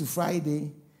Monday to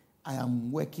Friday, I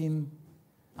am working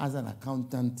as an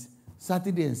accountant.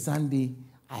 Saturday and Sunday,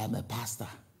 I am a pastor.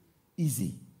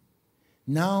 Easy.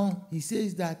 Now, he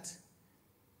says that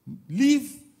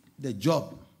leave the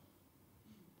job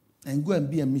and go and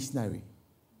be a missionary.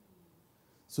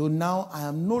 So now I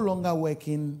am no longer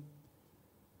working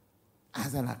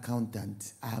as an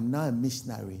accountant. I am now a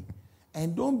missionary.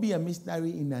 And don't be a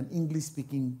missionary in an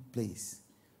English-speaking place.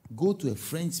 Go to a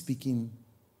French-speaking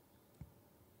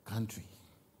country.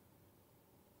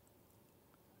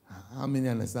 How many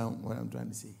understand what I'm trying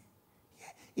to say?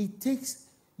 Yeah. It takes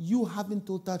you having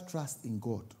total trust in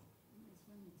God.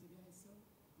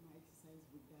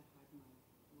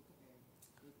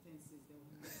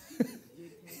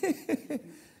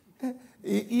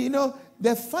 You know,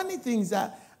 the funny thing is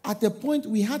that at a point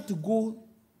we had to go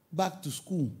back to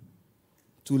school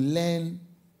to learn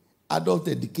adult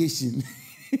education.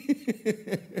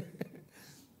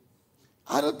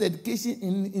 Adult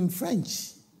education in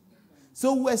French.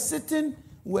 So we're sitting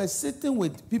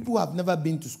with people who have never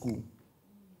been to school.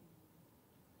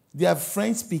 They are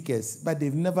French speakers, but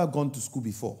they've never gone to school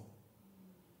before.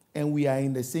 and we are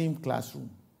in the same classroom.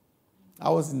 I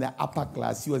was in the upper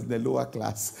class, she was in the lower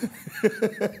class.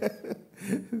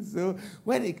 So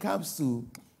when it comes to,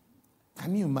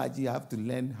 can you imagine you have to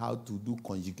learn how to do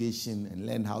conjugation and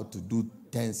learn how to do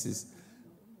tenses?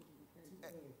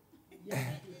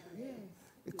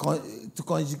 To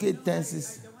conjugate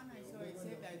tenses. The one I saw, it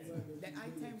said that the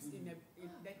items in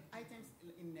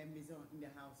the maison, in the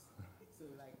house. So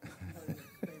like the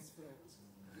first floor.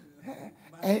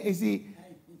 And you see,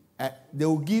 they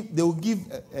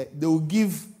will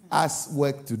give us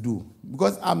work to do.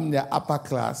 Because I'm in the upper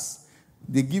class,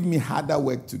 they give me harder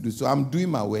work to do. So I'm doing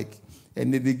my work,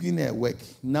 and they give me work.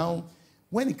 Now,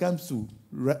 when it comes to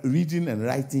reading and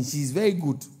writing, she's very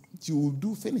good. She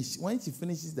will finish. When she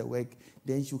finishes the work,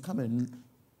 then she'll come and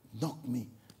knock me.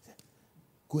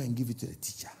 Go and give it to the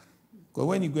teacher. Because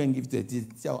when you go and give it to the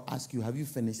teacher, will ask you, have you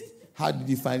finished? How did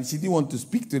you find it? She didn't want to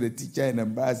speak to the teacher and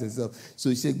embarrass herself. So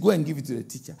she said, go and give it to the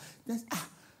teacher. Then,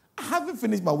 I haven't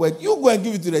finished my work. You go and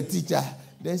give it to the teacher.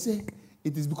 They say,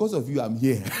 it is because of you I'm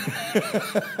here.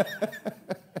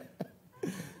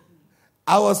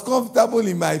 I was comfortable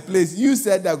in my place. You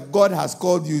said that God has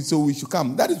called you, so we should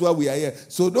come. That is why we are here.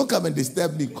 So don't come and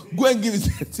disturb me. Go and give it to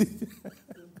the teacher.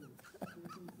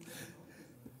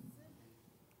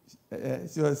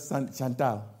 She was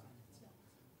Chantal.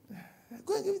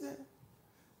 Go and give it to her.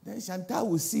 Then Chantal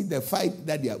will see the fight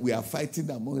that we are fighting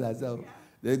among ourselves.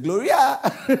 The Gloria.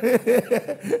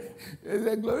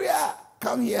 The Gloria,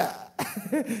 come here.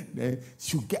 Then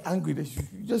she'll get angry. Then she'll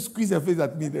just squeeze her face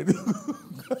at me. Then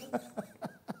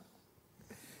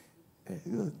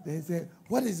they say,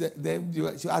 what is it? Then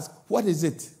she'll ask, what is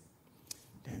it?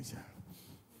 Then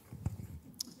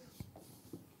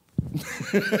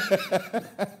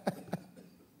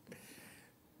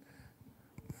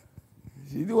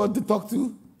she didn't want to talk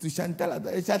to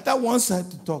Chantal. Chantal wants her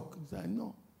to talk. I said,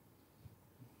 no.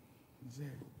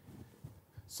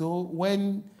 So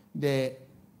when the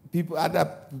other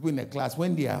people in the class,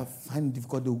 when they are finding it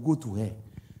difficult, they'll go to her.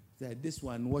 Say, this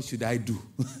one, what should I do?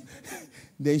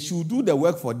 Then she will do the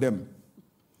work for them.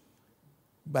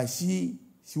 But she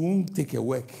won't take her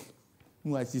work.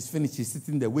 When she's finished, she's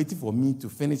sitting there waiting for me to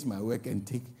finish my work and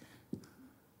take.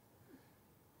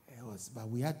 But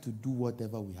we had to do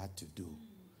whatever we had to do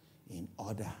in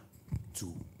order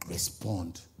to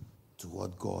respond to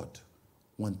what God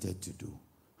wanted to do.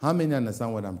 How many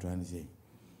understand what I'm trying to say?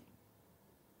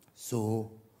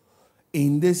 So,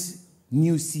 in this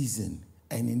new season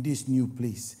and in this new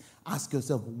place, ask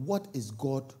yourself, what is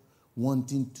God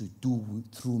wanting to do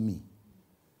through me?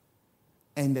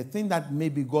 And the thing that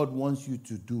maybe God wants you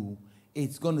to do,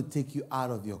 it's going to take you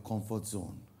out of your comfort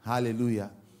zone.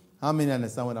 Hallelujah. How many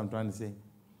understand what I'm trying to say?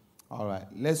 All right.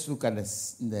 Let's look at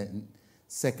the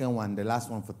second one, the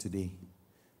last one for today.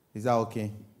 Is that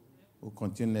okay? We'll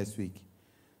continue next week.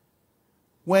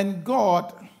 When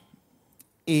God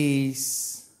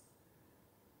is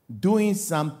doing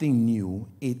something new,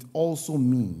 it also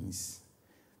means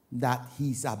that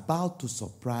He's about to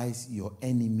surprise your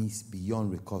enemies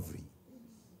beyond recovery.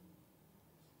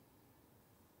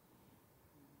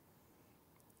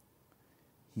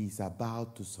 He's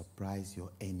about to surprise your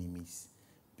enemies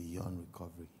beyond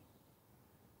recovery.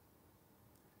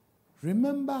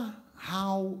 Remember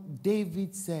how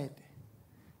David said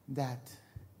that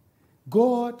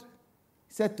God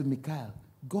said to Michal,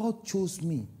 God chose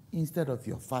me instead of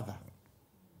your father.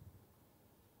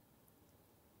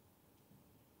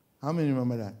 How many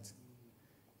remember that?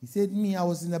 He said, I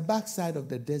was in the backside of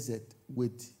the desert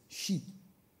with sheep.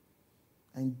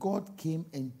 And God came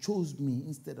and chose me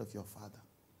instead of your father.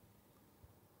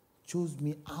 Chose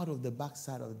me out of the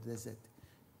backside of the desert.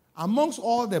 Amongst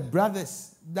all the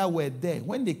brothers that were there,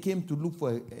 when they came to look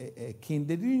for a king,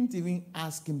 they didn't even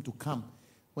ask him to come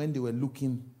when they were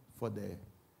looking for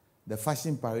the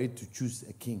fashion parade to choose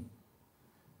a king.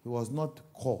 He was not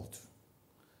called.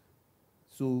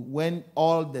 So when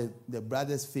all the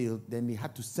brothers failed, then they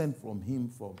had to send for him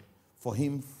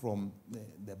from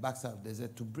the backside of the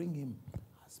desert to bring him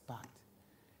as part.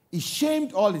 He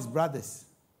shamed all his brothers.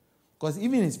 Because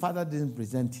even his father didn't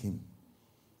present him.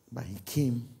 But he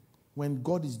came. When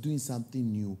God is doing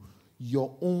something new,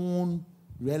 your own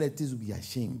relatives will be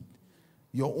ashamed.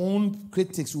 Your own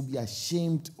critics will be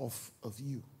ashamed of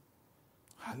you.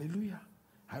 Hallelujah.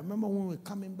 I remember when we were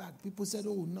coming back, people said,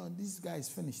 oh, no, this guy is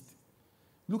finished.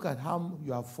 Look at how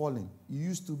you have fallen. You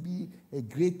used to be a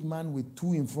great man with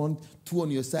two in front, two on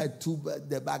your side, two at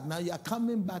the back. Now you are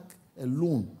coming back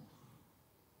alone.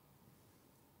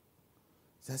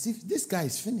 It's as if this guy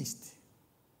is finished.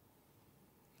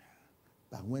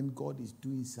 But when God is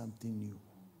doing something new,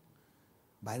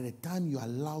 By the time you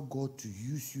allow God to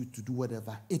use you to do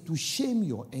whatever, it will shame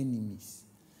your enemies.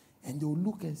 And they will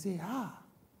look and say,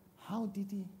 how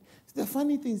did he? The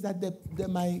funny thing is that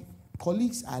my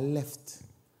colleagues are left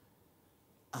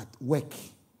at work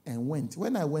and went.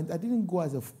 When I went, I didn't go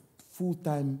as a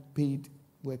full-time paid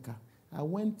worker. I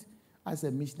went as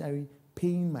a missionary,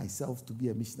 paying myself to be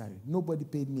a missionary. Nobody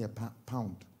paid me a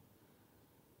pound.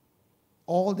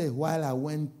 All the while I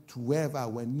went to wherever I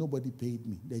went, nobody paid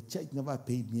me. The church never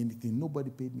paid me anything. Nobody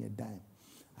paid me a dime.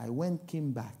 I went,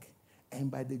 came back,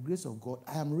 and by the grace of God,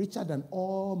 I am richer than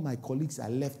all my colleagues I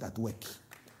left at work.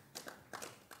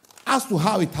 As to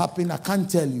how it happened, I can't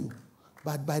tell you.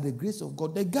 But by the grace of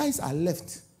God, the guys are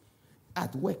left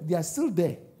at work. They are still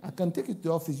there. I can take you to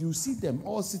the office. You see them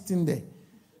all sitting there.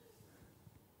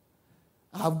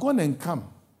 I have gone and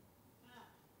come.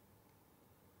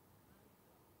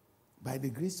 By the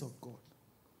grace of God,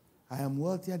 I am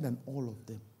wealthier than all of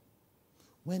them.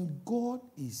 When God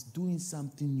is doing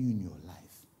something new in your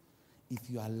life, if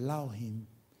you allow him,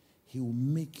 he will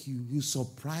make you, he'll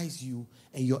surprise you,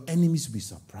 and your enemies will be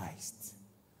surprised.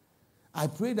 I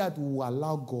pray that we will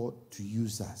allow God to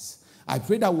use us. I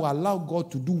pray that we will allow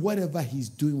God to do whatever he's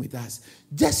doing with us.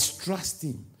 Just trust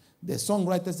him. The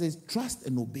songwriter says, trust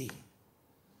and obey.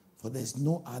 For there's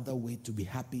no other way to be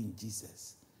happy in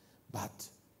Jesus but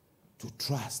to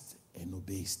trust and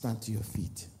obey. Stand to your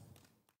feet.